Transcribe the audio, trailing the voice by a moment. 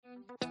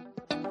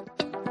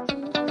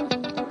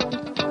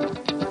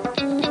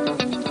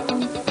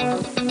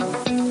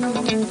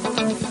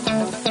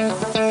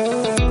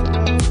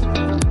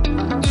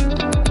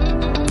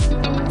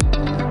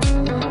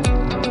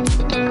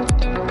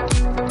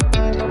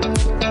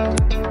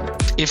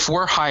if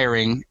we're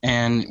hiring,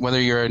 and whether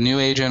you're a new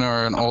agent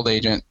or an old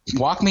agent,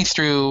 walk me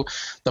through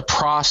the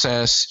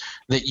process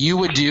that you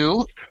would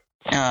do,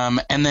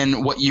 and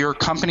then what your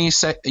company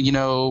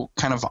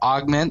kind of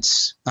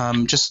augments.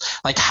 Just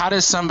like, how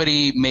does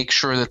somebody make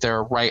sure that they're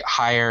a right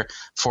hire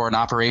for an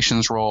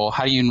operations role?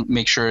 How do you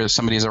make sure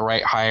somebody's a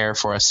right hire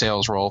for a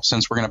sales role,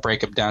 since we're going to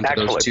break it down to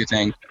those two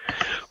things?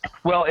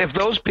 Well, if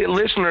those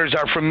listeners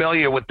are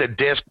familiar with the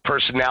DISC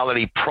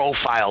personality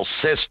profile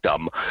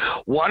system,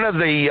 one of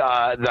the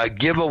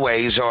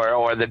giveaways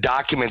or the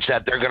documents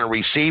that they're going to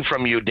receive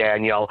from you,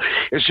 Daniel,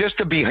 is just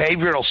a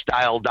behavioral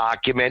style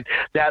document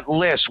that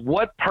lists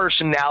what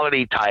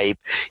personality type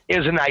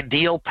is an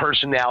ideal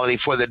personality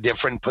for the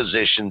different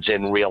positions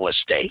in real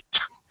estate.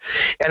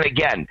 And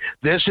again,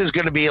 this is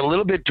going to be a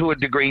little bit to a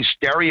degree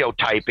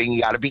stereotyping.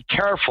 You got to be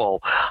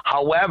careful.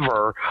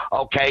 However,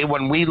 okay,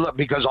 when we look,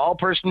 because all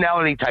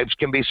personality types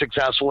can be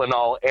successful in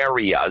all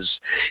areas,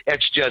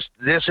 it's just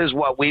this is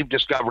what we've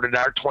discovered in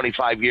our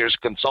 25 years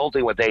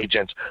consulting with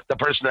agents, the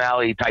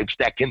personality types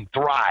that can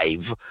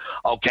thrive,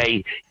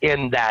 okay,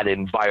 in that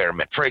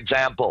environment. For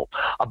example,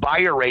 a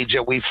buyer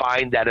agent, we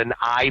find that an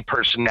I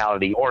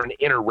personality or an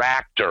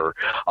interactor,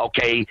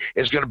 okay,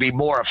 is going to be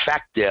more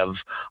effective,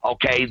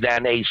 okay,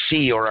 than a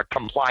C or a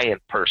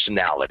compliant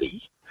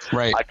personality.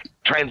 Right. A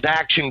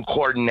transaction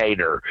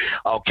coordinator,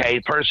 okay,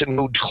 person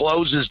who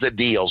closes the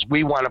deals.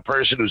 We want a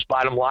person who's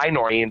bottom line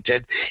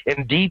oriented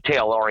and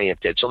detail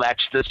oriented. So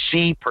that's the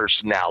C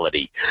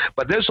personality.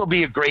 But this will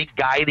be a great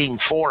guiding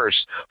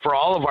force for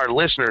all of our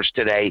listeners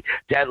today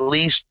to at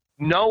least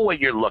know what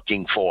you're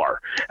looking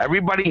for.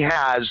 Everybody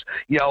has,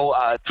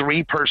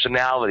 three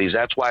personalities.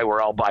 That's why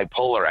we're all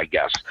bipolar, I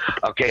guess,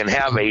 okay, and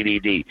have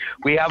ADD.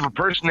 We have a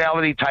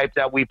personality type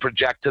that we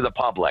project to the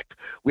public.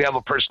 We have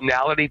a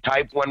personality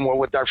type when we're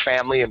with our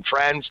family and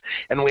friends,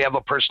 and we have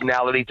a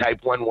personality type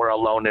when we're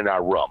alone in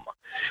our room.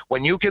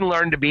 When you can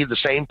learn to be the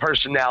same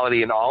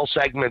personality in all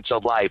segments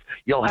of life,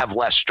 you'll have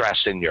less stress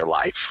in your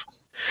life.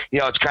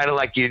 It's kind of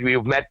like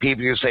you've met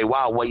people who say,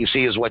 wow, what you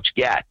see is what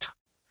you get.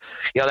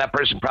 That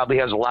person probably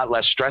has a lot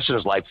less stress in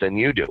his life than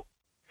you do.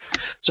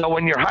 So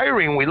when you're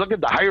hiring, we look at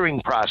the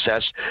hiring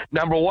process.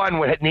 Number one,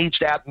 what needs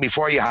to happen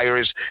before you hire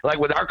is, like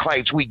with our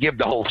clients, we give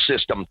the whole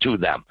system to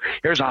them.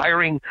 Here's a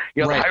hiring,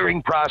 the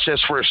hiring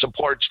process for a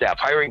support staff,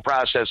 hiring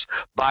process,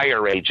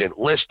 buyer agent,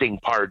 listing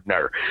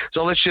partner.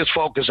 So let's just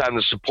focus on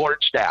the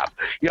support staff.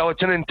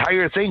 It's an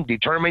entire thing.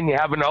 Determine you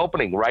have an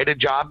opening, write a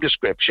job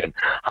description.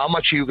 How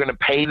much are you going to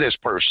pay this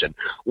person?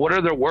 What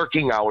are their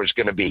working hours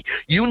going to be?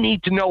 You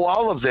need to know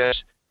all of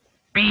this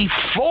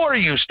before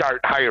you start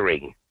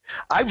hiring.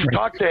 I've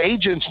talked to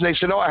agents and they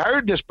said, I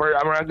hired this person.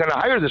 I'm going to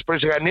hire this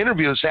person. I got an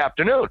interview this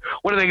afternoon.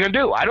 What are they going to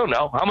do? I don't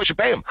know. How much you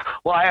pay them?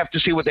 Well, I have to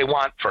see what they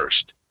want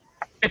first.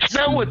 It's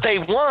not what they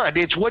want.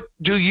 It's what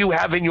do you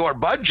have in your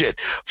budget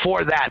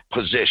for that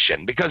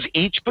position? Because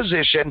each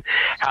position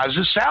has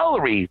a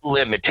salary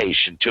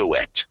limitation to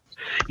it.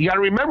 You got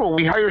to remember, when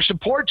we hire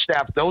support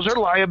staff, those are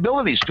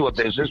liabilities to a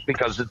business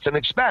because it's an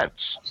expense.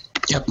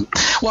 Yep.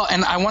 Well,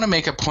 and I want to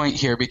make a point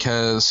here,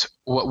 because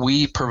what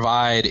we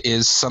provide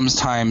is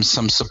sometimes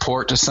some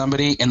support to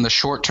somebody in the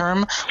short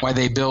term while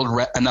they build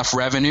enough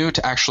revenue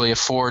to actually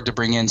afford to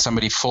bring in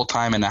somebody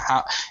full-time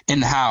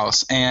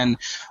in-house. And,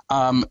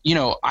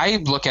 I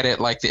look at it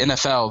like the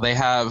NFL.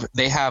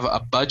 They have a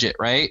budget,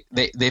 right?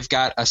 They've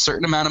got a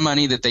certain amount of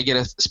money that they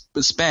get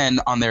to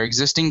spend on their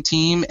existing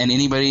team and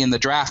anybody in the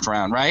draft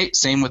round, right?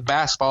 Same with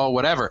basketball,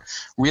 whatever.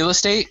 Real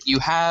estate, you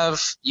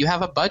have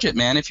a budget,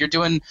 man. If you're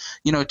doing,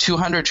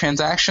 200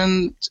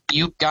 transactions,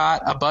 you've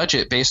got a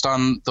budget based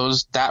on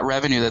that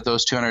revenue that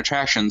those 200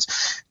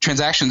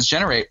 transactions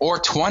generate, or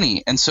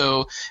 20. And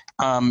so,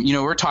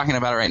 we're talking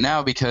about it right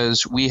now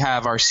because we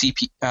have our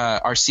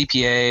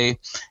CPA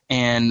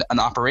and an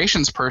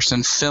operations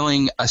person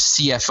filling a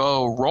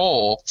CFO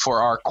role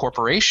for our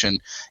corporation.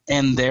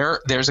 And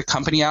there's a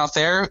company out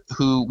there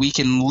who we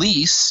can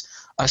lease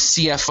a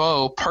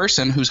CFO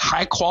person who's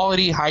high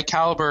quality, high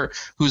caliber,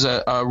 who's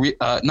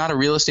not a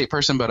real estate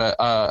person,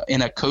 but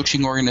in a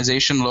coaching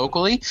organization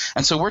locally.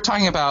 And so we're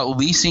talking about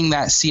leasing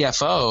that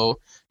CFO,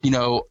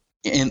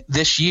 in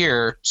this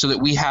year, so that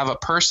we have a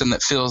person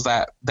that fills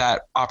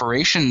that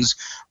operations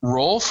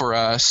role for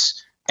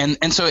us.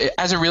 And so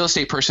as a real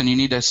estate person, you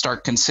need to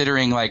start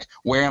considering, like,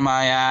 where am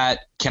I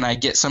at? Can I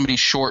get somebody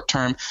short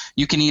term?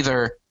 You can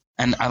either,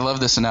 and I love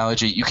this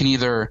analogy, you can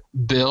either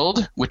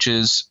build, which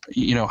is,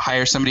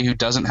 hire somebody who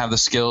doesn't have the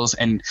skills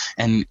and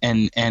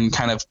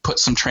kind of put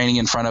some training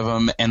in front of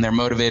them and they're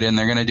motivated and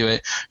they're going to do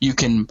it. You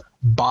can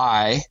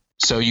buy.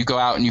 So you go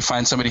out and you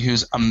find somebody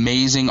who's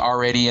amazing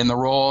already in the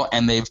role,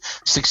 and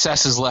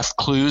success has left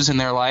clues in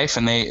their life,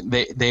 and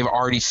they've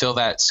already filled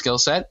that skill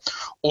set.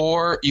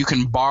 Or you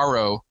can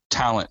borrow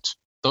talent.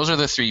 Those are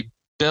the three: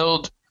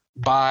 build,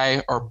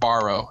 buy, or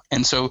borrow.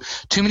 And so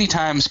too many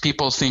times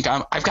people think,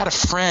 I've got a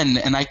friend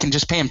and I can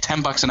just pay him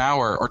 $10 an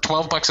hour or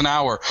 $12 an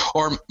hour,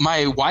 or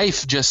my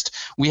wife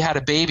we had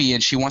a baby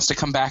and she wants to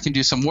come back and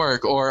do some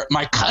work, or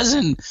my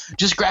cousin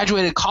just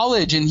graduated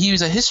college and he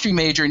was a history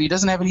major and he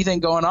doesn't have anything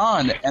going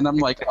on. And I'm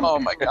like, oh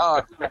my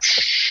God,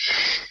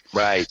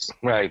 Right,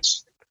 right.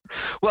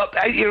 Well,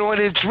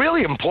 it's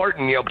really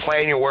important,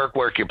 plan your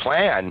work your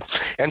plan.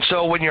 And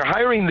so when you're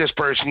hiring this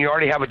person, you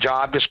already have a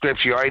job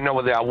description. You already know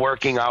what the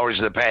working hours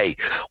of the pay.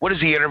 What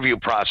does the interview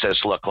process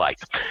look like?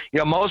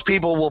 Most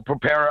people will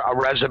prepare a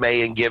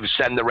resume and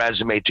send the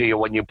resume to you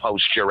when you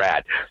post your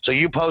ad. So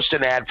you post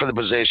an ad for the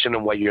position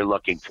and what you're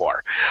looking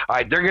for. All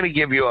right, they're going to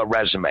give you a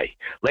resume.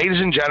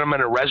 Ladies and gentlemen,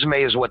 a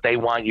resume is what they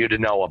want you to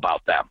know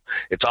about them.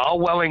 It's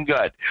all well and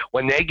good.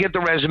 When they get the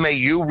resume,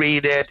 you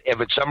read it. If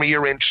it's somebody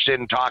you're interested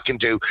in talking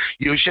to,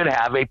 you should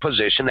have a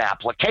position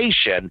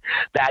application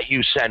that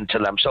you send to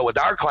them. So with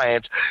our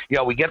clients,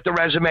 we get the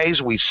resumes,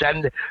 we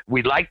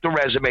like the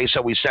resume, so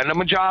we send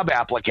them a job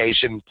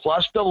application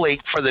plus the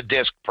link for the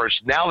DISC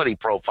personality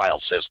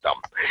profile system.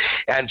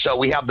 And so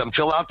we have them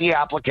fill out the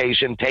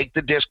application, take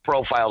the DISC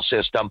profile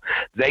system,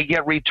 they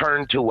get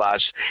returned to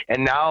us,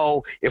 and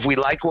now if we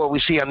like what we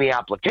see on the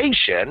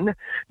application,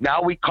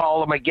 now we call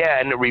them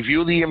again to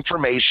review the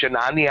information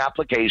on the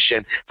application.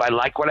 If I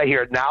like what I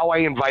hear, now I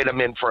invite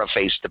them in for a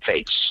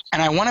face-to-face.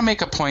 And I want to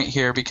make a point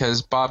here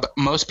because, Bob,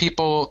 most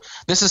people,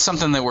 this is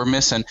something that we're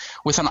missing.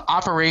 With an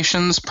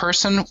operations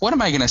person, what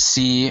am I going to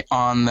see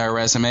on their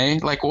resume?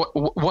 Like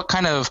what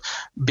kind of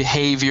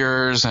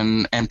behaviors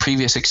and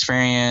previous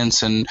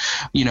experience and,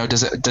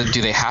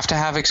 do they have to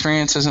have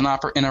experience as in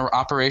an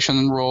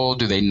operation role?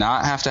 Do they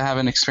not have to have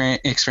an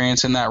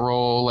experience in that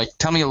role? Like,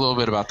 tell me a little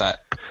bit about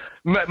that.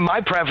 My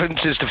preference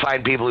is to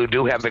find people who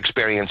do have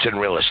experience in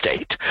real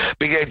estate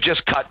because it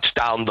just cuts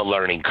down the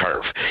learning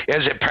curve.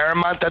 Is it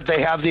paramount that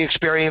they have the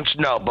experience?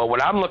 No, but what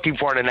I'm looking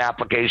for in an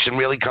application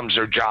really comes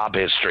their job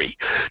history.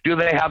 Do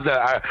they have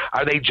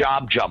are they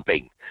job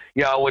jumping?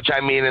 Which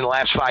I mean, in the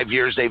last 5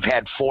 years, they've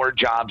had 4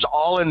 jobs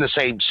all in the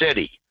same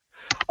city.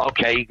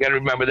 Okay, you got to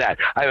remember that.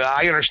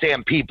 I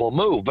understand people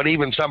move, but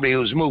even somebody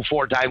who's moved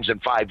 4 times in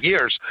 5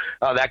 years,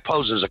 that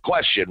poses a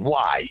question.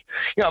 Why?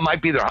 It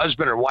might be their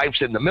husband or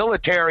wife's in the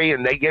military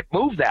and they get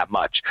moved that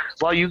much.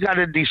 Well, you got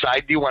to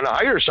decide, do you want to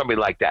hire somebody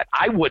like that?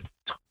 I wouldn't.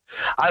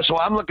 So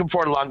I'm looking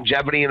for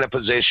longevity in a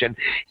position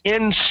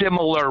in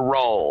similar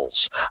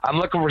roles. I'm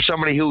looking for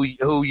somebody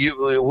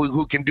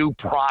who can do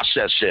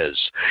processes.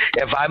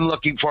 If I'm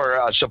looking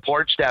for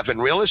support staff in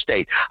real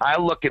estate, I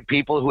look at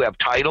people who have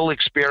title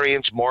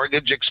experience,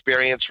 mortgage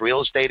experience,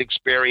 real estate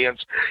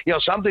experience,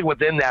 something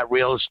within that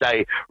real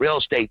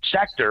estate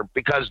sector,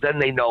 because then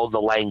they know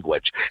the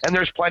language. And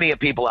there's plenty of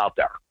people out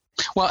there.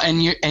 Well,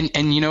 and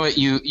you know what,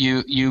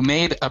 you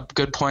made a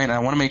good point, and I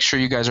want to make sure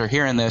you guys are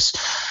hearing this.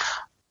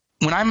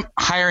 When I'm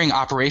hiring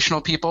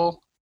operational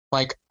people,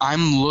 like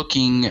I'm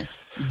looking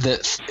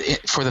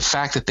for the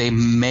fact that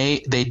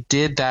they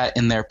did that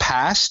in their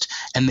past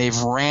and they've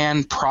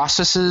ran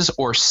processes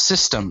or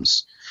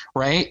systems,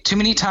 right? Too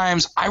many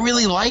times, I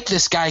really like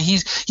this guy. He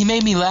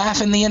made me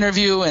laugh in the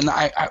interview, and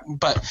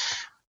but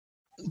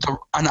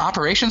an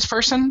operations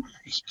person,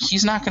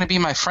 he's not going to be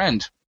my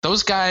friend.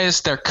 Those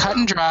guys, they're cut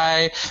and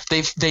dry.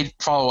 They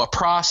follow a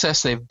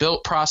process. They've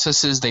built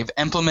processes. They've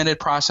implemented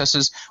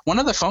processes. One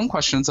of the phone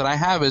questions that I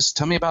have is,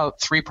 tell me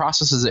about 3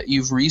 processes that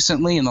you've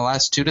recently, in the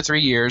last 2 to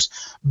 3 years,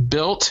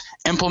 built,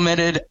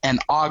 implemented, and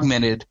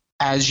augmented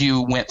as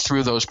you went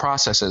through those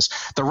processes.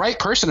 The right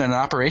person in an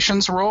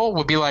operations role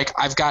would be like,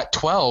 I've got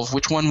 12.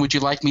 Which one would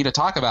you like me to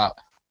talk about?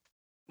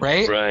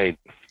 Right? Right.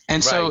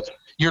 And so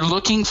you're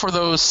looking for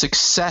those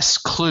success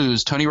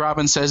clues. Tony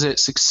Robbins says it,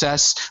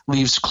 success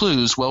leaves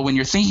clues. Well, when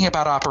you're thinking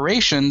about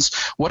operations,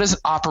 what is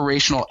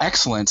operational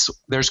excellence?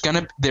 You're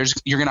going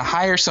to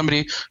hire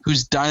somebody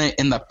who's done it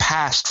in the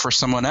past for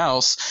someone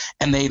else,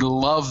 and they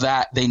love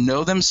that. They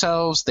know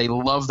themselves. They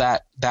love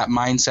that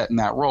mindset in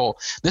that role.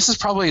 This is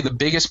probably the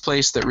biggest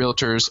place that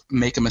realtors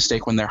make a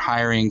mistake when they're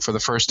hiring for the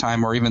first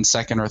time or even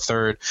second or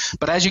third.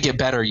 But as you get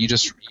better, you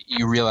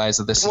realize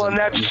that this is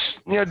important.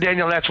 And that's,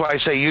 Daniel, that's why I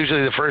say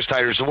usually the first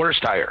hire is the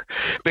worst hire,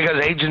 because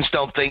agents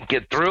don't think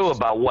it through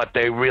about what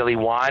they really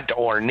want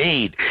or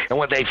need. And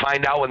what they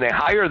find out when they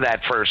hire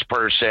that first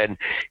person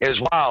is,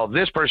 wow,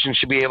 this person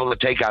should be able to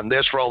take on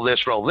this role,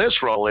 this role,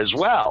 this role as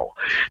well.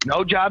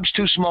 No job's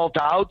too small to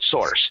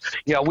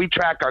outsource. We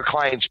track our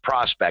clients'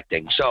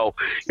 prospecting. So,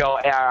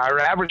 our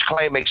average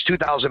client makes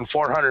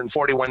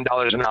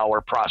 $2,441 an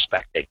hour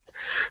prospecting.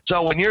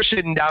 So when you're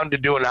sitting down to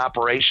do an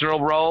operational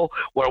role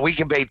where we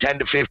can pay $10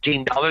 to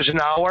 $15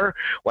 an hour,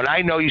 when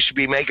I know you should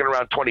be making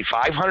around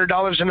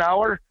 $2,500 an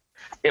hour,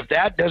 if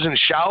that doesn't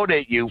shout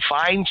at you,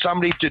 find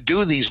somebody to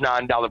do these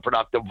non-dollar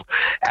productive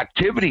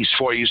activities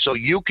for you so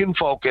you can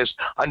focus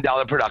on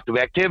dollar productive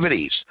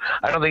activities.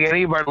 I don't think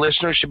any of our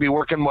listeners should be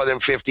working more than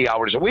 50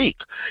 hours a week.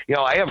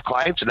 I have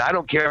clients, and I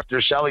don't care if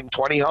they're selling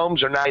 20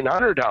 homes or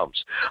 900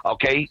 homes.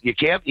 Okay, you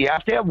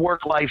have to have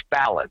work-life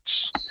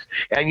balance.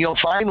 And you'll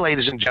find,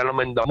 ladies and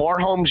gentlemen, the more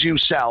homes you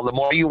sell, the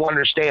more you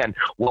understand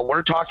what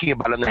we're talking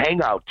about in the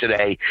Hangout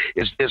today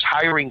is this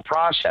hiring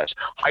process.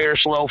 Hire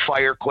slow,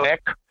 fire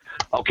quick.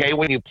 Okay,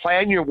 when you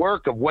plan your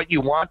work of what you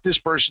want this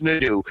person to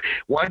do,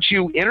 once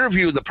you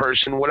interview the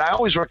person, what I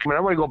always recommend,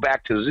 I'm going to go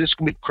back to this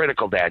can be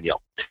critical,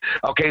 Daniel.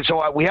 Okay,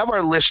 so we have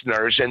our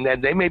listeners, and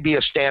then they may be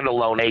a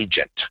standalone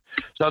agent.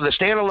 So the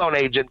standalone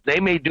agent, they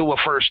may do a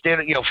first,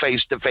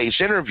 face-to-face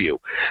interview.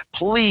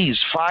 Please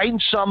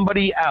find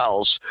somebody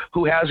else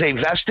who has a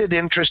vested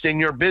interest in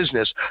your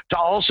business to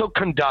also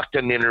conduct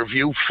an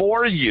interview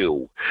for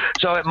you.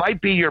 So it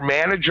might be your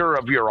manager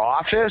of your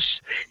office.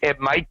 It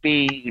might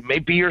be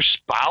your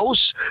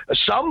spouse,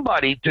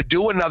 somebody to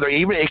do another.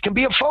 Even it can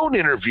be a phone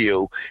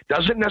interview.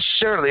 Doesn't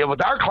necessarily.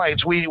 With our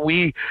clients,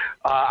 we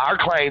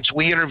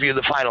interview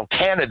the final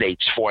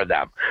candidates for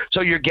them.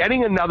 So you're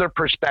getting another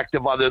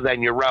perspective other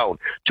than your own.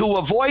 To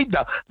avoid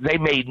they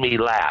made me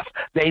laugh.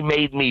 They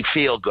made me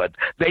feel good.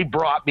 They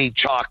brought me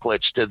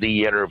chocolates to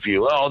the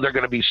interview. Oh, they're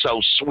going to be so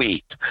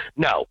sweet.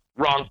 No,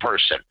 wrong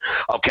person.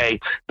 Okay.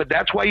 But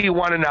that's why you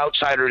want an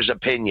outsider's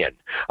opinion.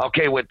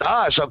 Okay. With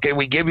us,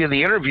 we give you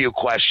the interview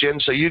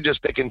questions. So you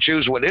just pick and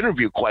choose what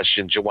interview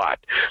questions you want.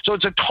 So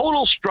it's a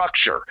total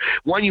structure.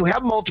 When you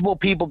have multiple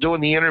people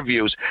doing the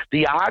interviews,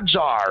 the odds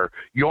are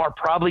you're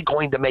probably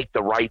going to make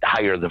the right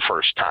hire the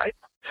first time.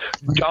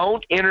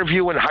 Don't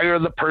interview and hire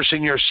the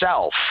person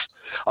yourself.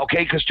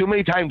 Okay. Because too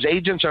many times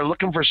agents are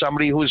looking for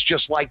somebody who is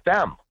just like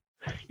them.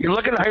 You're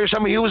looking to hire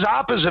somebody who is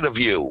opposite of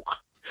you.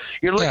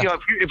 You're looking,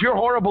 if you're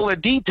horrible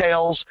at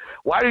details,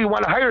 why do you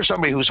want to hire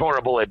somebody who's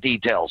horrible at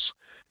details?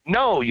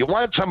 No, you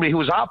want somebody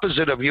who's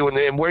opposite of you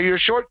and where your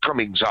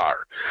shortcomings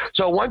are.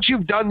 So once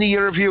you've done the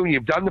interview and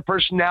you've done the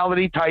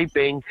personality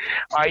typing,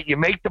 you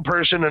make the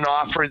person an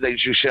offer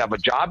that you should have a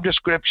job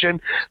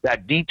description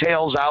that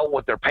details out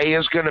what their pay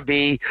is going to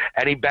be,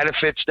 any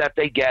benefits that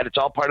they get. It's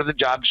all part of the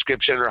job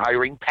description or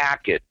hiring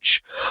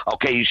package.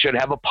 Okay, you should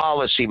have a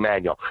policy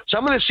manual.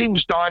 Some of this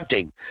seems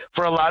daunting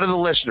for a lot of the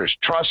listeners.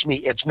 Trust me,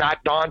 it's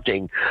not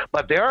daunting,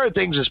 but there are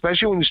things,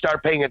 especially when you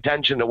start paying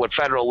attention to what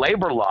federal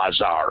labor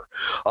laws are.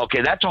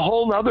 Okay, that's a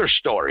whole nother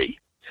story.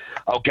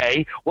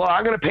 Okay, well,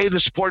 I'm going to pay the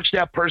support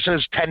staff person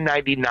as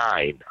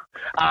 1099.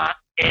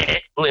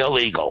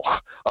 Illegal.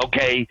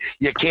 Okay,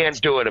 you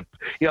can't do it.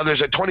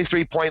 There's a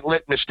 23-point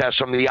litmus test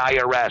from the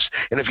IRS,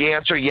 and if you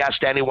answer yes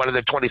to any one of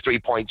the 23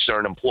 points, they're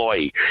an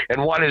employee.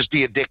 And one is, do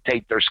you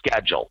dictate their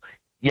schedule?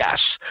 Yes.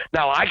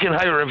 Now, I can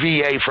hire a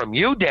VA from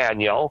you,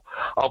 Daniel.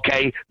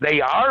 Okay,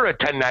 they are a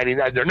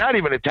 1099. They're not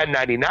even a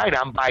 1099.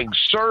 I'm buying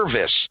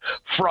service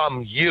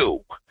from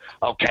you.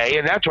 Okay,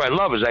 and that's what I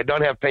love is I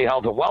don't have to pay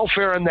health and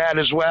welfare in that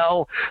as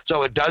well.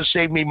 So it does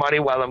save me money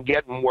while I'm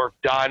getting work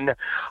done,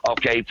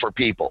 okay, for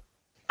people.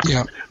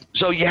 Yeah.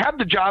 So you have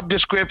the job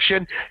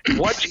description.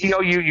 Once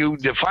you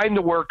define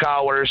the work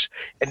hours,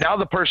 and now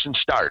the person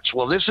starts.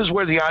 Well, this is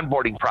where the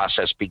onboarding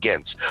process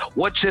begins.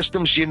 What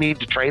systems do you need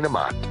to train them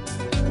on?